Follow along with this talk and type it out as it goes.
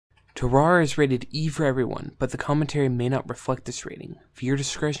Terraria is rated E for everyone, but the commentary may not reflect this rating. Viewer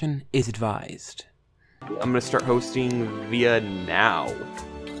discretion is advised. I'm going to start hosting via now.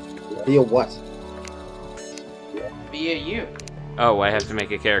 Via what? Via you. Oh, I have to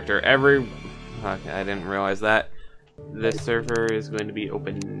make a character. Okay, I didn't realize that. This server is going to be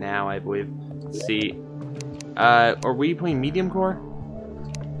open now, I believe. Let's see. Are we playing medium core?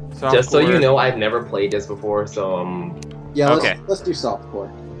 Just so you know, I've never played this before, so yeah, okay. Let's do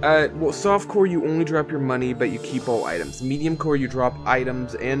softcore. Well, softcore you only drop your money, but you keep all items. Medium core you drop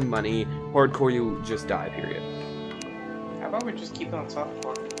items and money. Hardcore you just die. Period. How about we just keep it on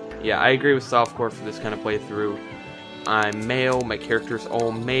softcore? Yeah, I agree with softcore for this kind of playthrough. I'm male. My character's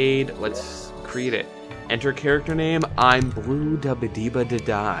all made. Let's create it. Enter character name. I'm Blue Dabadiba to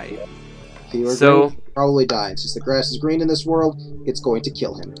die. So green, probably die. Since the grass is green in this world, it's going to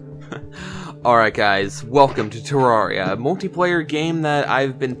kill him. Alright guys, welcome to Terraria, a multiplayer game that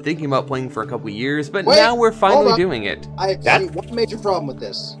I've been thinking about playing for a couple years, but now we're finally doing it. I see one major problem with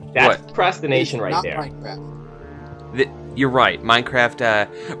this. That's procrastination right there. Minecraft. You're right,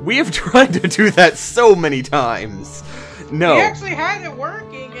 Minecraft, we have tried to do that so many times. No. We actually had it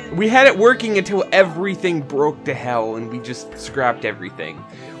working. We had it working until everything broke to hell and we just scrapped everything.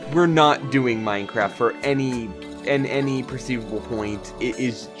 We're not doing Minecraft for any perceivable point. It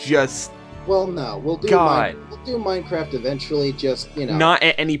is just... Well, no, we'll do Minecraft eventually, just, you know. Not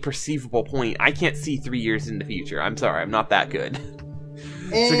at any perceivable point. I can't see 3 years in the future. I'm sorry, I'm not that good.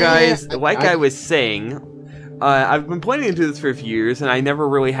 So guys, like I was saying, I've been planning to do this for a few years, and I never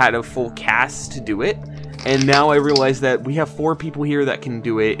really had a full cast to do it. And now I realize that we have 4 people here that can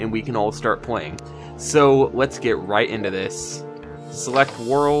do it, and we can all start playing. So let's get right into this. Select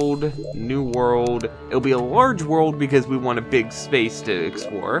world, new world. It'll be a large world because we want a big space to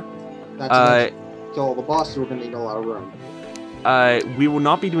explore. So the bosses are going to need a lot of room. We will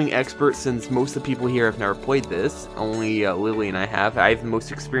not be doing expert since most of the people here have never played this. Only Lily and I have. I have the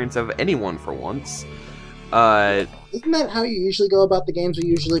most experience of anyone for once. Isn't that how you usually go about the games we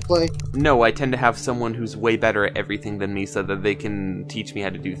usually play? No, I tend to have someone who's way better at everything than me so that they can teach me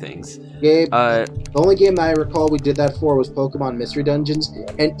how to do things. Gabe, the only game that I recall we did that for was Pokemon Mystery Dungeons,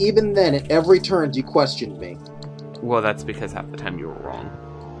 and even then, at every turn, you questioned me. Well, that's because half the time you were wrong.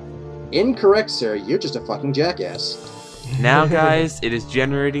 Incorrect, sir. You're just a fucking jackass. Now, guys, it is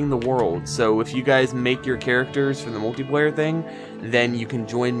generating the world, so if you guys make your characters for the multiplayer thing, then you can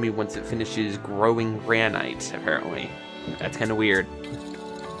join me once it finishes growing granite, apparently. That's kind of weird.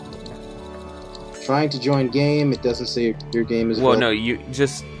 Trying to join game, it doesn't say your game is... Well, no, you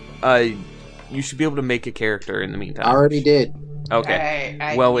just, you should be able to make a character in the meantime. I already did.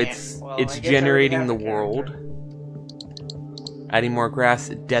 Okay. Well, it's generating the world. Adding more grass,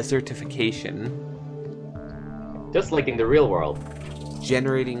 desertification. Just like in the real world.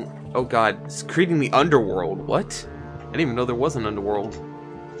 Generating... Oh god, it's creating the underworld. What? I didn't even know there was an underworld.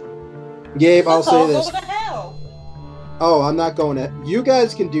 Gabe, I'll say this. What the hell? Oh, I'm not going to... You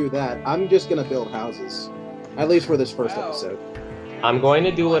guys can do that. I'm just going to build houses. At least for this first episode. I'm going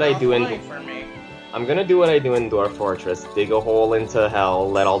to do what I do in... I'm going to do what I do in Dwarf Fortress. Dig a hole into hell,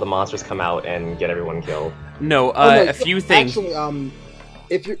 let all the monsters come out, and get everyone killed. No, a few things... Actually,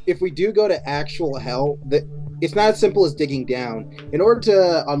 if we do go to actual hell... It's not as simple as digging down. In order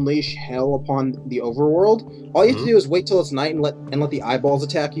to unleash hell upon the overworld, all you have to do is wait till it's night and let the eyeballs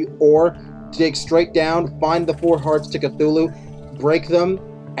attack you, or dig straight down, find the 4 hearts to Cthulhu, break them,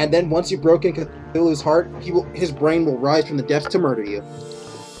 and then once you've broken Cthulhu's heart, his brain will rise from the depths to murder you.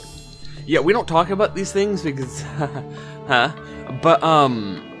 Yeah, we don't talk about these things because, but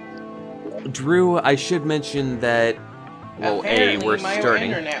Drew, I should mention that. Well, apparently, we're my starting.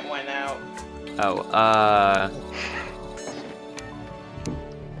 internet went out. Oh,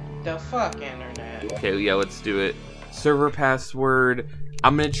 The fuck internet. Okay, yeah, let's do it. Server password.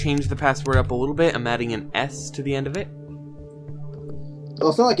 I'm gonna change the password up a little bit. I'm adding an S to the end of it. Well,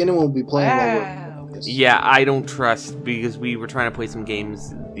 it's not like anyone will be playing Wow. while we're... Yeah, I don't trust, because we were trying to play some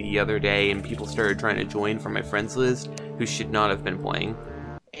games the other day, and people started trying to join from my friends list who should not have been playing.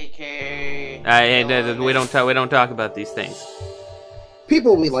 AKA... We don't talk about these things.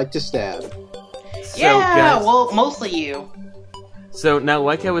 People we like to stab. So, yeah, guys, well, mostly you. So now,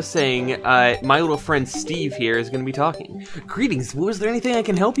 like I was saying, my little friend Steve here is going to be talking. Greetings, was there anything I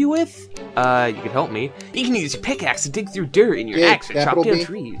can help you with? You can help me. You can use your pickaxe to dig through dirt and your axe to chop down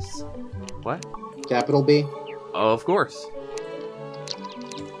trees. What? Capital B? Oh, of course.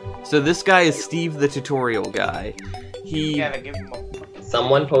 So this guy is Steve the tutorial guy. He... You gotta give him a...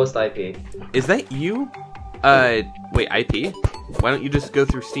 Someone post IP. Is that you? Wait, IP? Why don't you just go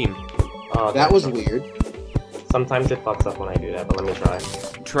through Steam? That was weird. Sometimes it fucks up when I do that, but let me try.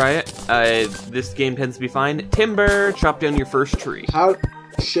 try it. This game tends to be fine. Timber, chop down your first tree. How?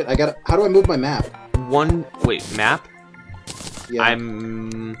 Shit, how do I move my map? Wait, map? Yeah.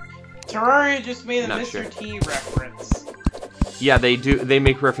 I'm... Terraria just made a Not Mr. sure. T reference. Yeah, they do. They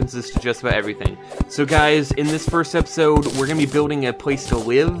make references to just about everything. So guys, in this first episode, we're going to be building a place to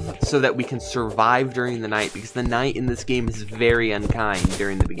live so that we can survive during the night, because the night in this game is very unkind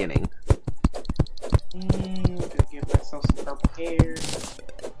during the beginning. Gonna give myself some purple hair.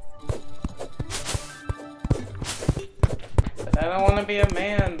 But I don't want to be a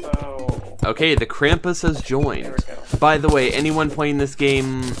man, though. Okay, the Krampus has joined. There we go. By the way, anyone playing this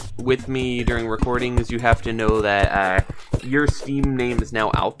game with me during recordings, you have to know that your Steam name is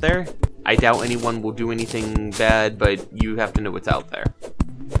now out there. I doubt anyone will do anything bad, but you have to know what's out there.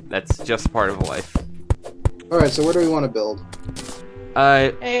 That's just part of life. Alright, so where do we want to build?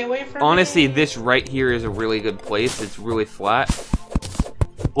 Hey, wait for Honestly, me. this right here is a really good place. It's really flat.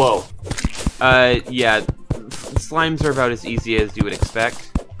 Whoa. Yeah, slimes are about as easy as you would expect.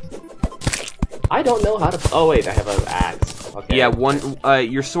 I don't know how to. Oh wait, I have an axe. Okay. Yeah,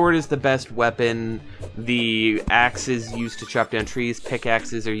 your sword is the best weapon. The axe is used to chop down trees.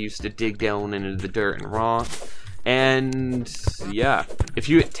 Pickaxes are used to dig down into the dirt and rock. And yeah, if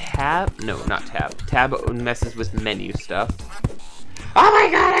you hit tab, no, not tab. Tab messes with menu stuff. Oh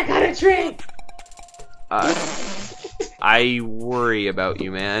my god, I got a tree! I worry about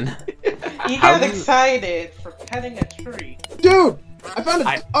you, man. He How got do you- excited for petting a tree. Dude! I found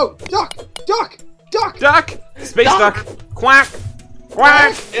a... Oh, duck! Duck! Duck! Duck! Space duck! Quack!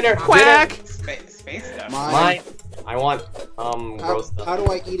 Quack! Dinner! Quack! Space stuff. Mine. I want, roast How do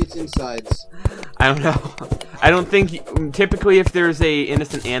I eat its insides? I don't know. I don't think... Typically, if there's a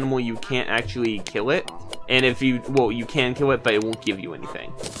innocent animal, you can't actually kill it. And if you... Well, you can kill it, but it won't give you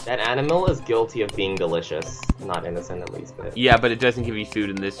anything. That animal is guilty of being delicious. Not innocent, at least, but... Yeah, but it doesn't give you food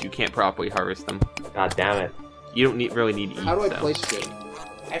in this. You can't properly harvest them. God damn it. You don't really need to eat How do I them. place shit?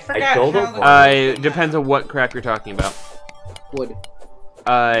 I forgot killed how him. the- It depends on what crap you're talking about. Wood.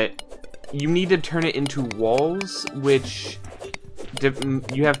 You need to turn it into walls, which...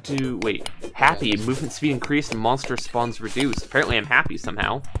 You have to... Wait. Happy. Movement speed increased and monster spawns reduced. Apparently I'm happy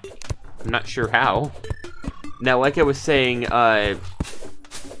somehow. I'm not sure how. Now, like I was saying, I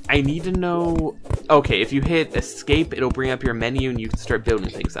need to know... Okay, if you hit escape, it'll bring up your menu and you can start building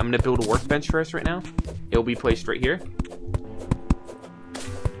things. I'm gonna build a workbench for us right now. It'll be placed right here.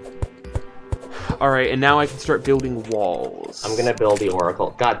 Alright, and now I can start building walls. I'm gonna build the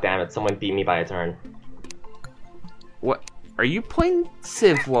oracle. God damn it, someone beat me by a turn. What? Are you playing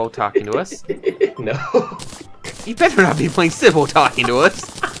Civ while talking to us? No. You better not be playing Civ while talking to us.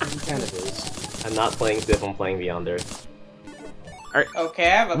 It kind of is. I'm not playing Civ, I'm playing Beyond Earth. Okay,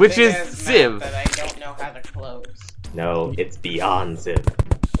 I have a Which is big-ass map Civ. that I don't know how to close. No, it's Beyond Civ.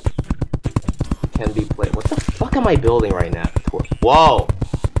 Can be played. What the fuck am I building right now? Whoa!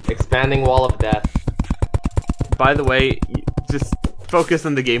 Expanding Wall of Death. By the way, just focus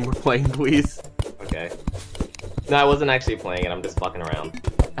on the game we're playing, please. Okay. No, I wasn't actually playing it, I'm just fucking around.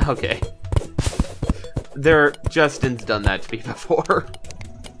 Okay. Justin's done that to me before.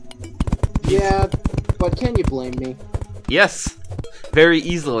 Yeah, but can you blame me? Yes. Very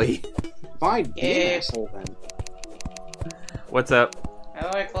easily. Fine, be an Yeah. asshole then. What's up? How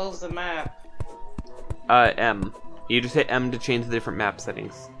do I close the map? M. You just hit M to change the different map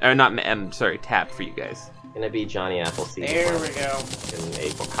settings. Or not M, sorry, tab for you guys. Gonna be Johnny Appleseed. There we go.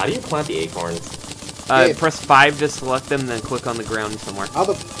 How do you plant the acorns? Hey. Press 5 to select them, then click on the ground somewhere.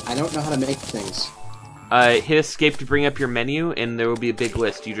 I don't know how to make things. Hit escape to bring up your menu, and there will be a big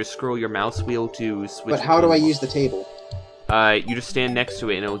list. You just scroll your mouse wheel to switch. But how do I between use the table? You just stand next to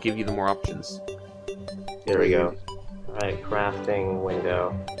it, and it will give you the more options. Here we go. Alright, crafting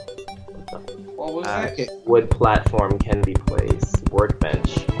window. What was that? Okay, Wood platform can be placed.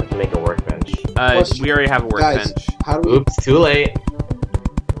 Workbench. I can make a workbench. Question. We already have a guys, workbench. how do we? Oops, too late.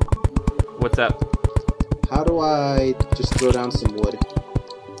 What's up? How do I just throw down some wood?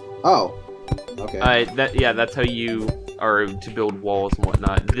 Oh, okay. That's how you are to build walls and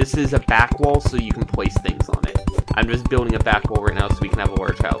whatnot. This is a back wall, so you can place things on it. I'm just building a back wall right now so we can have a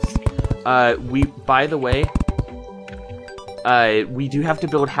large house. By the way, we do have to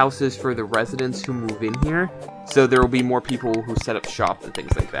build houses for the residents who move in here, so there will be more people who set up shop and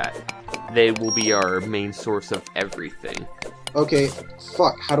things like that. They will be our main source of everything. Okay,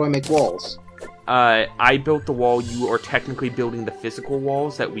 fuck. How do I make walls? I built the wall. You are technically building the physical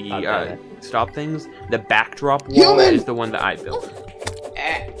walls that we Okay. stop things. The backdrop wall Human! is the one that I built.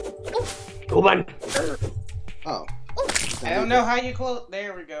 Come on. Oh. I don't know how you close.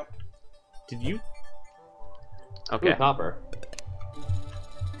 There we go. Did you? Ooh, Okay. copper.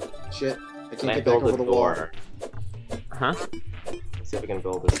 Shit. I Can can't I get back build over a the wall. door? Huh? Let's see if we can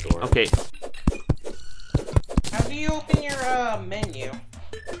build this door. Okay. How do you open your menu?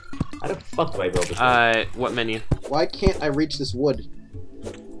 How the fuck do I build this door? What menu? Why can't I reach this wood?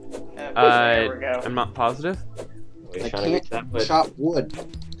 There we go. I'm not positive. Are you I trying to reach can't that wood? chop wood.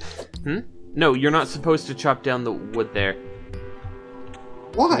 Hmm? No, you're not supposed to chop down the wood there. Give me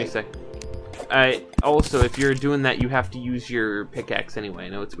Why? a sec. Also, if you're doing that, you have to use your pickaxe anyway. I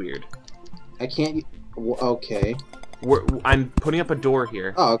know it's weird. I can't. Okay. I'm putting up a door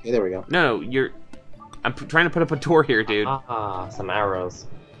here. Oh, okay. There we go. No, I'm trying to put up a door here, dude. Ah, some arrows.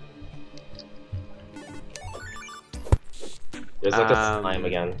 There's like a slime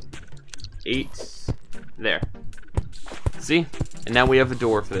again. 8. There. See? And now we have a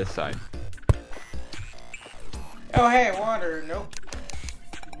door for this side. Oh, hey, water. Nope.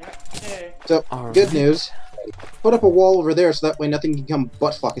 Not today. So, Alright. good news. Put up a wall over there so that way nothing can come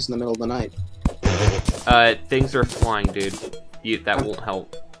butt fuck us in the middle of the night. Things are flying, dude. That won't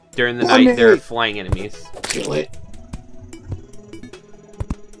help. During the Mommy! night, there are flying enemies. Kill it.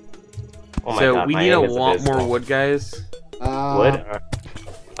 Oh my So god, we my need a aim is lot abysmal. more wood, guys. Wood?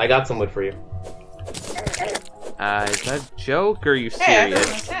 I got some wood for you. Is that a joke or are you Hey, I serious?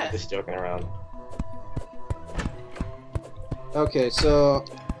 found a chest. Just joking around. Okay, so.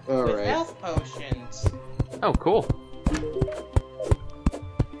 With Alright. health potions. Oh, cool.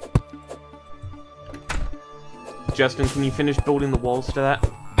 Justin, can you finish building the walls to that?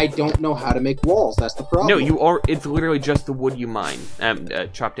 I don't know how to make walls. That's the problem. No, you are. It's literally just the wood you mine.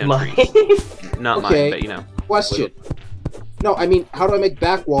 Chop down Mine? trees. Not Okay. mine, but you know. Question. No, I mean, how do I make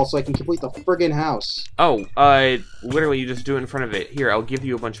back walls so I can complete the friggin' house? Oh, literally you just do it in front of it. Here, I'll give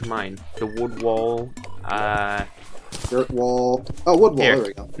you a bunch of mine. The wood wall, Dirt wall. Oh, wood wall. Here. There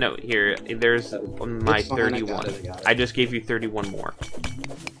we go. no, here, there's my It's fine, I 31. got it, I got it. I just gave you 31 more.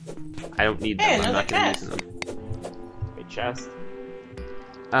 I don't need them, Hey, I'm another not gonna use chest. them. Wait, chest?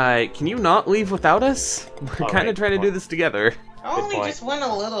 Can you not leave without us? We're kind Alright, of trying to do fine. this together. I only point. just went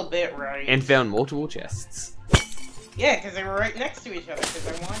a little bit right. And found multiple chests. Yeah, because they were right next to each other, because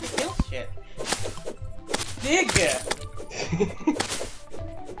I wanted to kill shit. Digga!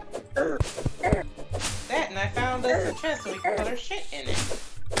 That, and I found us a chest so we can put our shit in it.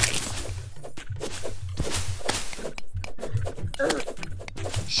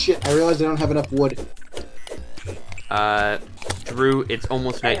 Shit, I realized I don't have enough wood. Drew, it's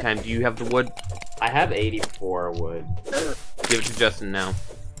almost nighttime. Do you have the wood? I have 84 wood. Give it to Justin now.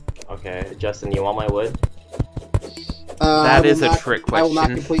 Okay, Justin, you want my wood? That I will is a not- trick I will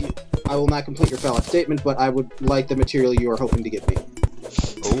not question. I will not complete your valid statement, but I would like the material you are hoping to give me. Oh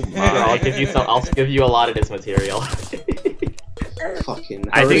Sure, my. I'll give you some. I'll give you a lot of this material. Fucking.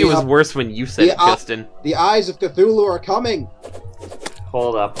 I think hurry it was up. worse when you said it, Yeah, Justin. The eyes of Cthulhu are coming.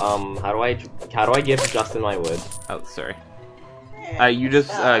 Hold up. How do I give Justin my wood? Oh, sorry. Yeah, You just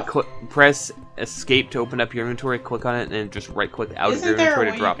stuff. press escape to open up your inventory, click on it, and then just right click out of Isn't your there a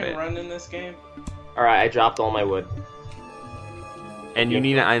inventory way to drop you can it. run in this game? Alright, I dropped all my wood. And you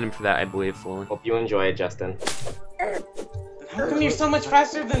need an item for that, I believe, Floyd. Hope you enjoy it, Justin. How come you're so much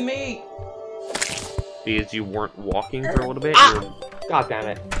faster than me? Because you weren't walking for a little bit. Ah! God damn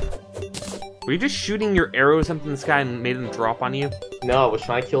it. Were you just shooting your arrows up in the sky and made them drop on you? No, I was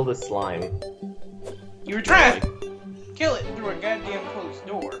trying to kill this slime. You were trying to kill it through a goddamn closed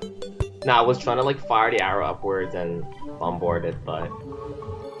door. No, I was trying to like fire the arrow upwards and bombard it, but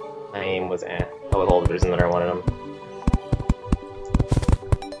my aim was eh. Oh, hold, there's another one of them.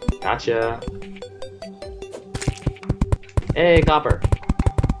 Gotcha. Hey, copper.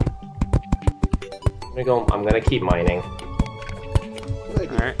 I'm gonna keep mining. Good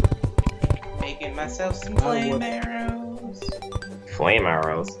idea. Alright. Making myself some flame arrows. Flame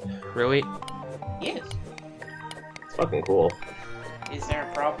arrows. Really? Yes. It's fucking cool. Is there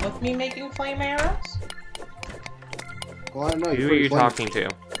a problem with me making flame arrows? Well, I don't know. Who are pretty you flame- talking to?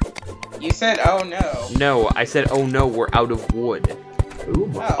 You said, oh no. No, I said, oh no, we're out of wood.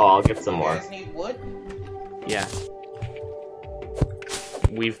 Ooh. Oh, I'll get some You more. guys need wood? Yeah.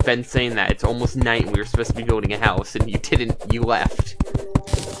 We've been saying that. It's almost night and we were supposed to be building a house, and you didn't. You left.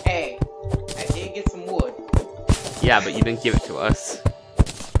 Hey, I did get some wood. Yeah, but you didn't give it to us.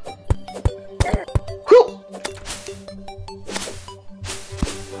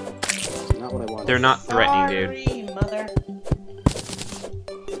 Not what I wanted. They're not threatening, dude. Sorry, mother.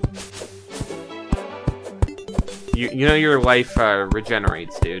 You know your life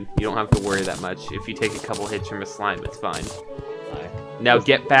regenerates, dude. You don't have to worry that much. If you take a couple hits from a slime, it's fine. Now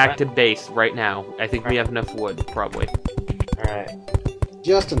get back to base right now. I think we have enough wood, probably. Alright.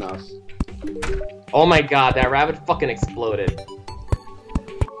 Just enough. Oh my god, that rabbit fucking exploded.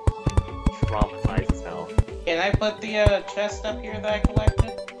 traumatized as hell. Can I put the chest up here that I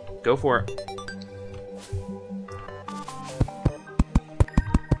collected? Go for it.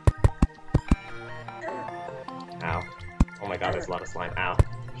 Ow. Oh my god, there's a lot of slime. Ow.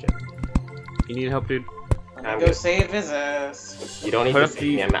 Shit. You need help, dude? I'm go save his ass. You don't need Put to up save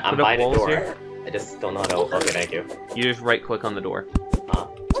the- me. I'm put up by the walls door. here. I just don't know how to. Okay, thank you. You just right click on the door. Uh,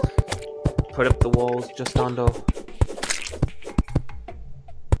 Put up the walls, just Ondo.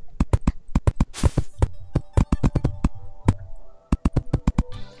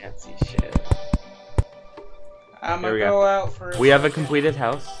 can't see shit. I'm There gonna we go go. out for. We have a completed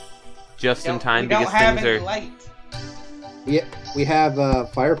house. Just in time We don't because have things any are... light. Yeah, we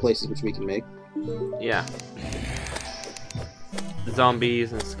have fireplaces which we can make. Yeah.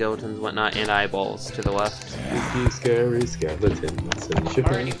 Zombies and skeletons, whatnot, and eyeballs to the left. Spooky, scary skeletons and I'm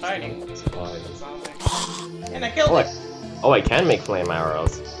already fighting. And I killed it. Oh, I can make flame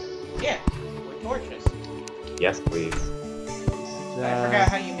arrows. Yeah, with torches. Yes, please. I forgot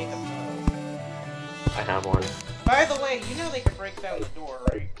how you make a bow. I have one. By the way, you know they can break down the door,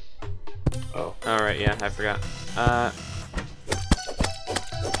 right? Oh. Alright, yeah, I forgot.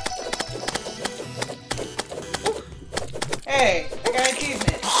 Hey, I got an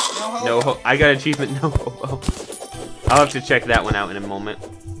achievement. No ho I got achievement, no ho I'll have to check that one out in a moment.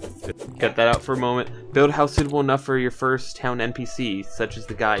 Cut that out for a moment. Build a house suitable enough for your first town NPC, such as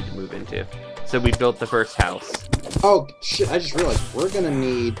the guide to move into. So we built the first house. Oh shit! I just realized we're gonna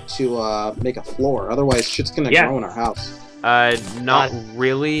need to make a floor. Otherwise, shit's gonna grow in our house. Not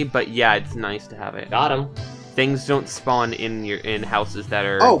really, but yeah, it's nice to have it. Got him. Things don't spawn in houses that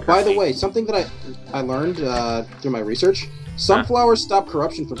are. Oh, by the currently- way, something that I learned through my research: sunflowers stop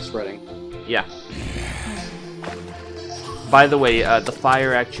corruption from spreading. Yeah. By the way, the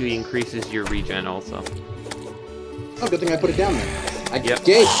fire actually increases your regen also. Oh, good thing I put it down there. Yep.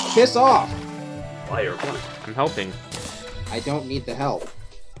 Gabe, piss off! Fire. I'm helping. I don't need the help.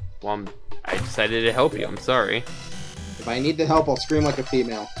 Well, I decided to help you. I'm sorry. If I need the help, I'll scream like a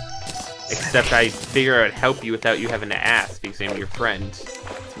female. Except I figure I'd help you without you having to ask because I'm your friend.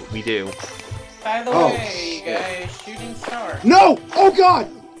 That's what we do. By the way, you guys, shooting star. No! Oh god!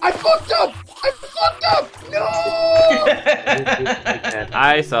 I fucked up! I fucked up! No!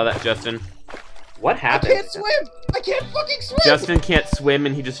 I saw that, Justin. What I happened? can't swim! I can't fucking swim! Justin can't swim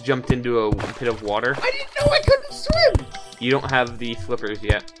and he just jumped into a pit of water. I didn't know I couldn't swim! You don't have the flippers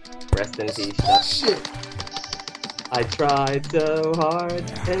yet. Rest in peace. Bullshit! I tried so hard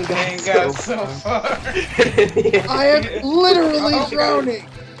and And got got so so far. I am literally drowning!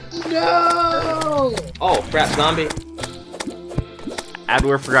 No! Oh, crap, zombie.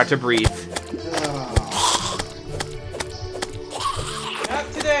 Adler forgot to breathe. Not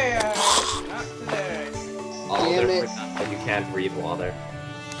today, not today. Oh, Damn there's it. you can't breathe water.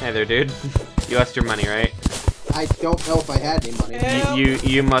 Hey there, dude. You lost your money, right? I don't know if I had any money. Help.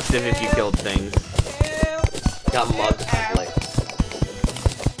 You must have if you killed things. Help. Got mugged. Like,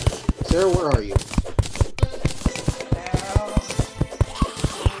 Sarah, where are you?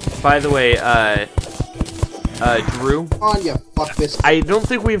 Help. By the way, Drew. Come on, you fuck this. I don't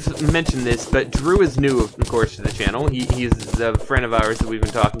think we've mentioned this, but Drew is new, of course, to the channel. He's a friend of ours that we've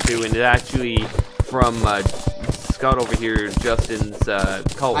been talking to, and is actually from Scott over here, Justin's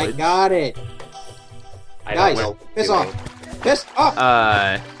college. I got it. I Guys, don't know. piss off. Piss off!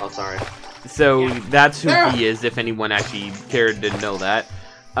 Oh, sorry. So that's who Sarah! he is, if anyone actually cared to know that.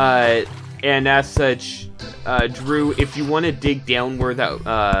 And as such, Drew, if you want to dig down where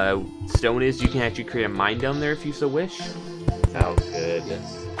that stone is, you can actually create a mine down there if you so wish. Sounds good.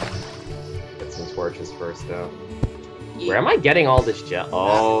 Get some torches first, though. Where am I getting all this gel?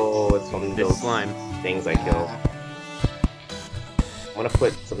 Oh, it's from This those slime. things I killed. I'm gonna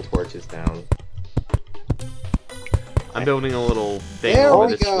put some torches down. I'm building a little thing There over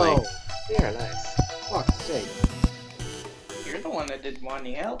we this go. lake. Yeah, nice. Fuck's sake. You're the one that didn't want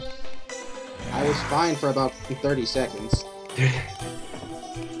any help. I was fine for about 30 seconds.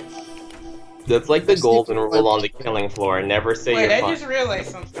 That's like the Just golden need to rule let- on the killing floor. Never say Wait, you're I fine. just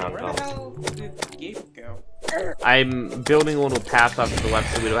realized something. Found Where the out. hell did Gabe go? I'm building a little path off to the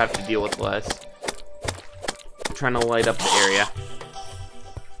left so we don't have to deal with less. I'm trying to light up the area.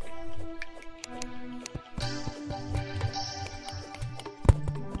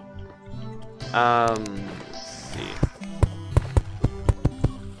 Let's see.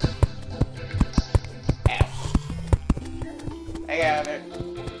 I got it.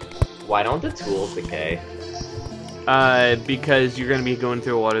 Why don't the tools decay? Because you're gonna be going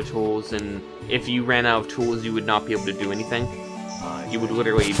through a lot of tools, and if you ran out of tools, you would not be able to do anything. You would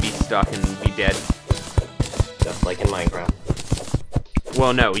literally be stuck and be dead. Just like in Minecraft.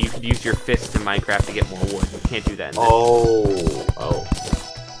 Well, no, you could use your fist in Minecraft to get more wood. You can't do that in this. Oh.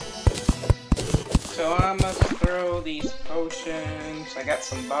 So I must throw these potions. I got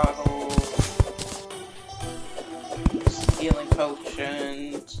some bottles. Some healing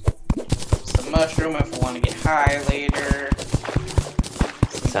potions. Some mushroom if I want to get high later.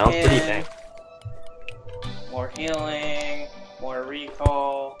 Sounds pretty dank. More healing. More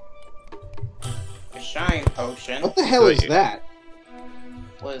recall. A shine potion. What the hell is that?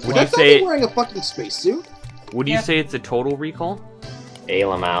 Was Would I you thought say- you were wearing a fucking spacesuit? Would you say it's a total recall?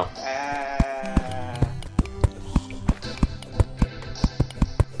 Bail him out.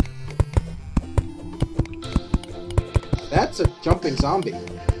 That's a jumping zombie.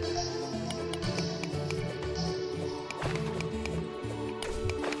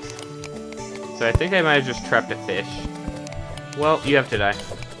 So I think I might have just trapped a fish. Well, you have to die.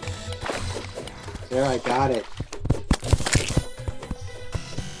 There, I got it.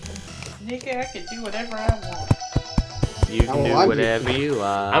 Nigga, I can do whatever I want. You can do whatever you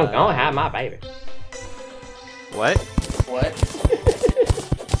want. I'm gonna have my baby. What? What?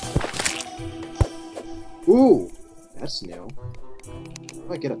 Ooh, that's new. How do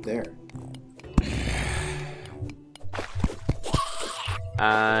I get up there?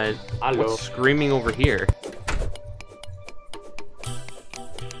 Hello. What's screaming over here?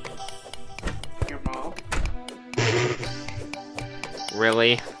 Your mom?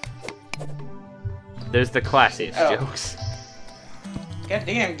 Really? There's the classiest Oh. jokes.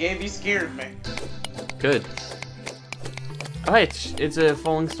 Goddamn, Gabe, you scared me. Good. Oh, hey, it's a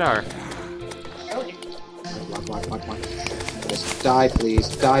falling star. Told you. Come on. Just die, please.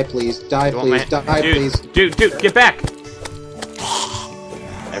 Die, please. Die, You want please. Die, please. Dude, get back!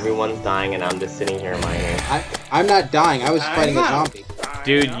 Everyone's dying and I'm just sitting here mining. I'm not dying. I was I'm fighting a not. zombie.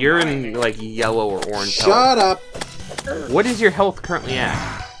 Dude, you're in, mining. like, yellow or orange health. Shut up. What is your health currently at?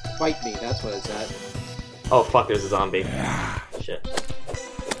 Fight me. That's what it's at. Oh fuck, there's a zombie. Shit.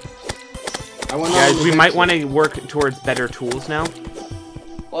 I went Guys, on we the might next want to work towards better tools now.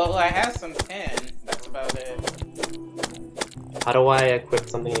 Well, I have some tin. That's about it. How do I equip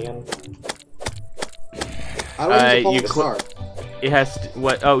something again? I don't need to you the star. It has to,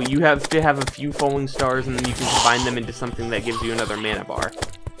 what? Oh, you have to have a few falling stars, and then you can combine them into something that gives you another mana bar.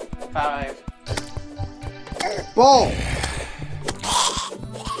 5. Ball.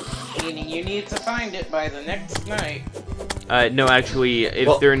 You need to find it by the next night. No, actually, if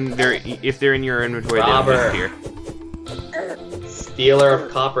Well- they're in your inventory, they'll Robert. disappear. Stealer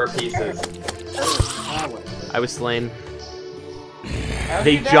of copper pieces. Ah, whatever. I was slain. How'd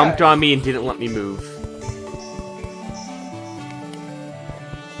They you die? jumped on me and didn't let me move.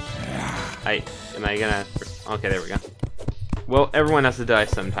 Am I gonna? Okay, there we go. Well, everyone has to die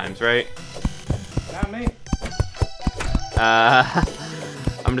sometimes, right? Not me.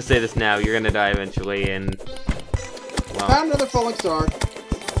 I'm gonna say this now. You're gonna die eventually, and well, Found another falling star.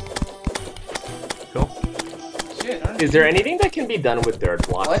 cool. Shit, aren't Is there anything that can be done with dirt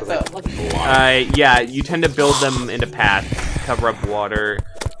blocks? What 'Cause I the- feel like blocks. Yeah, you tend to build them into paths, cover up water.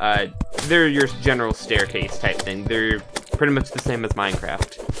 They're your general staircase type thing. They're pretty much the same as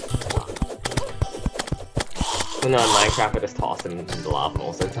Minecraft. So no, in Minecraft I just toss them into the lava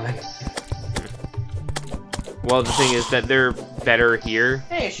most of the time. Well, the thing is that they're better here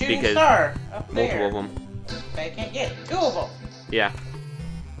Hey, a shooting because star up multiple there. of them. I can't get 2 of them. Yeah.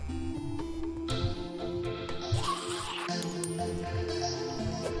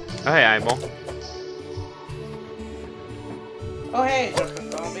 Oh, hey, eyeball. Oh hey,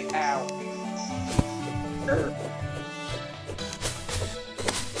 jumping zombie. Ow.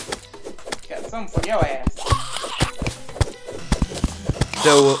 Got some for your ass.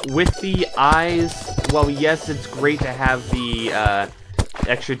 So, with the eyes, well, yes, it's great to have the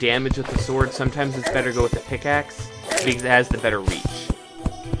extra damage with the sword. Sometimes it's better to go with the pickaxe because it has the better reach.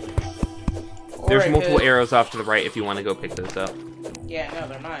 There's multiple arrows off to the right if you want to go pick those up. Yeah, no,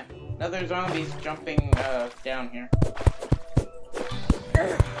 they're mine. Another zombie's jumping down here.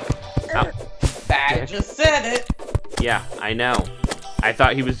 Ow. I just said it. Yeah, I know. I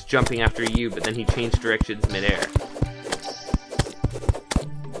thought he was jumping after you, but then he changed directions midair.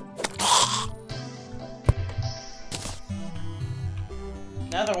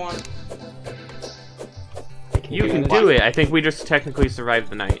 Another one. You can do it. I think we just technically survived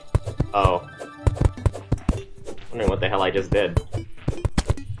the night. Oh. Wondering what the hell I just did.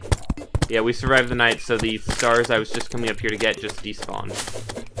 Yeah, we survived the night, so the stars I was just coming up here to get just despawned.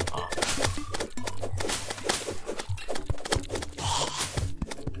 Oh.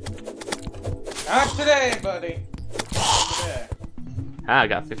 Not today, buddy. Not today. Ah, I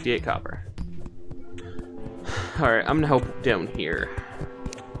got 58 copper. Alright, I'm gonna help down here.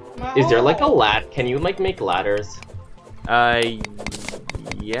 Is there like a can you like make ladders?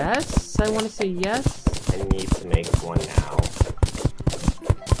 Yes, I want to say yes. I need to make one now.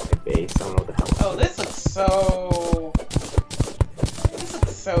 My base, I don't know what the hell. Oh, this looks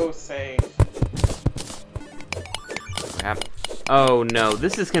so safe. Crap. Oh no,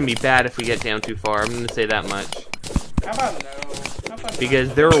 this is gonna be bad if we get down too far. I'm gonna say that much. How about no? How about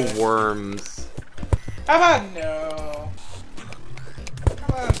Because there are worms. How about no? How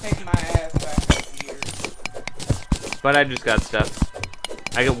about I'm taking my ass back up here? But I just got stuff.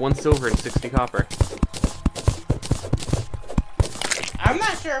 I got 1 silver and 60 copper. I'm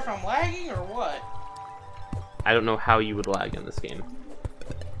not sure if I'm lagging or what. I don't know how you would lag in this game.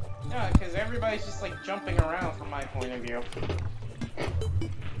 No, because everybody's just like jumping around from my point of view.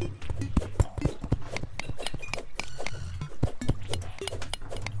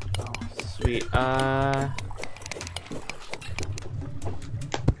 Sweet. I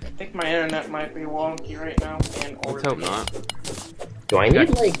think my internet might be wonky right now. Let's hope not. Do I need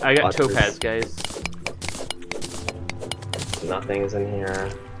like I got buttons? topaz, guys. Nothing's in here.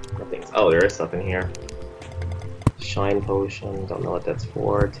 Nothing's. Oh, there is stuff in here. Shine potion. Don't know what that's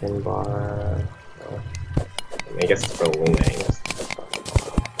for. Tin bar. No. I guess it's for illuminating.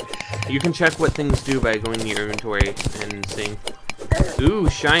 You can check what things do by going to your inventory and seeing. Ooh,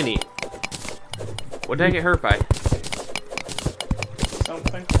 shiny. What did I get hurt by?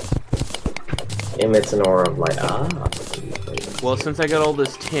 Something. Emits an aura of light. Ah. Well, since I got all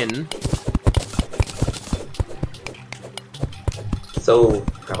this tin. So,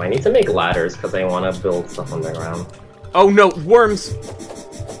 crap, I need to make ladders because I want to build stuff on the ground. Oh no, worms!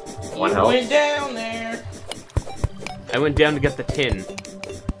 One help. Went down there. I went down to get the tin.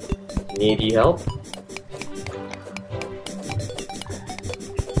 Need help?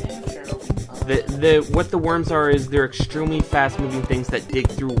 What the worms are is they're extremely fast-moving things that dig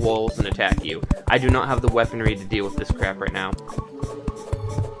through walls and attack you. I do not have the weaponry to deal with this crap right now.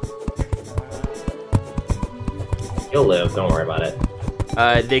 You'll live, don't worry about it.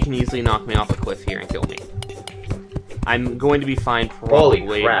 They can easily knock me off a cliff here and kill me. I'm going to be fine probably.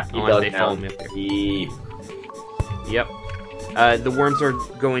 Holy crap, you unless dug they follow down me up there. deep. Yep. The worms are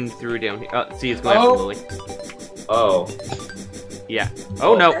going through down here. See, it's going after Lily. Oh. Yeah.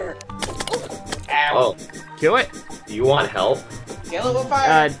 Oh no! Ow. Oh. Kill it! Do you want help? Kill it with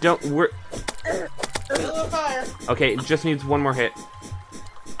fire. Don't. Kill it with fire. Okay, it just needs one more hit.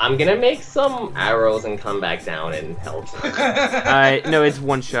 I'm gonna make some arrows and come back down and help. No, it's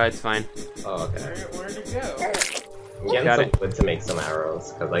one shot, it's fine. Oh, okay. Where'd it go? I'm getting some wood to make some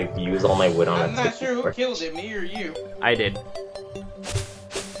arrows, because I used all my wood on it. I'm not sure who killed it, me or you. I did.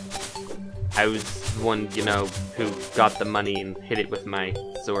 I was the one, you know, who got the money and hit it with my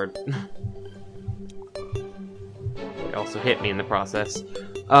sword. It also hit me in the process.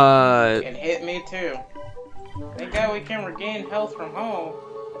 It hit me too. Thank God we can regain health from home.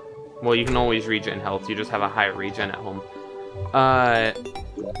 Well, you can always regen health, you just have a higher regen at home. Okay,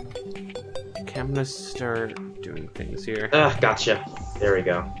 I'm gonna start doing things here. Gotcha. There we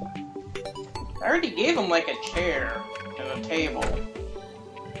go. I already gave him like a chair and a table.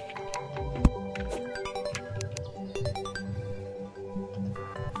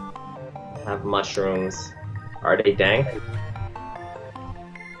 Have mushrooms. Are they dank?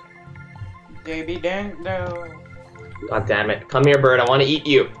 They be dang no. God damn it. Come here, bird. I want to eat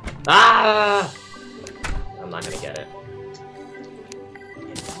you. Ah! I'm not gonna get it.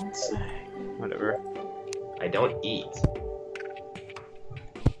 Whatever. I don't eat.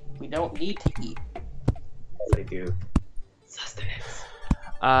 We don't need to eat. Yes, I do. Sustenance.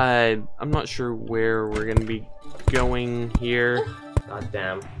 I'm not sure where we're gonna be going here. God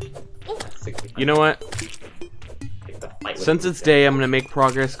damn. You know what? Take the fight with Since me. it's day, I'm gonna make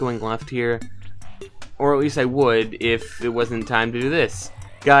progress going left here. Or at least I would if it wasn't time to do this.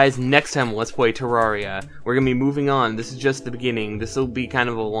 Guys, next time let's play Terraria. We're gonna be moving on. This is just the beginning. This will be kind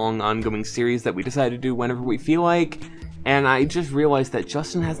of a long ongoing series that we decide to do whenever we feel like. And I just realized that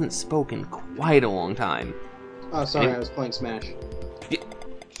Justin hasn't spoken quite a long time. Oh, sorry, I was playing Smash.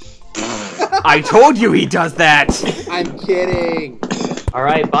 I told you he does that! I'm kidding!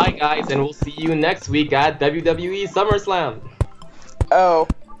 Alright, bye guys, and we'll see you next week at WWE SummerSlam. Oh.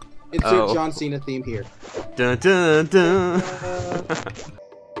 Insert John Cena theme here. Dun dun dun!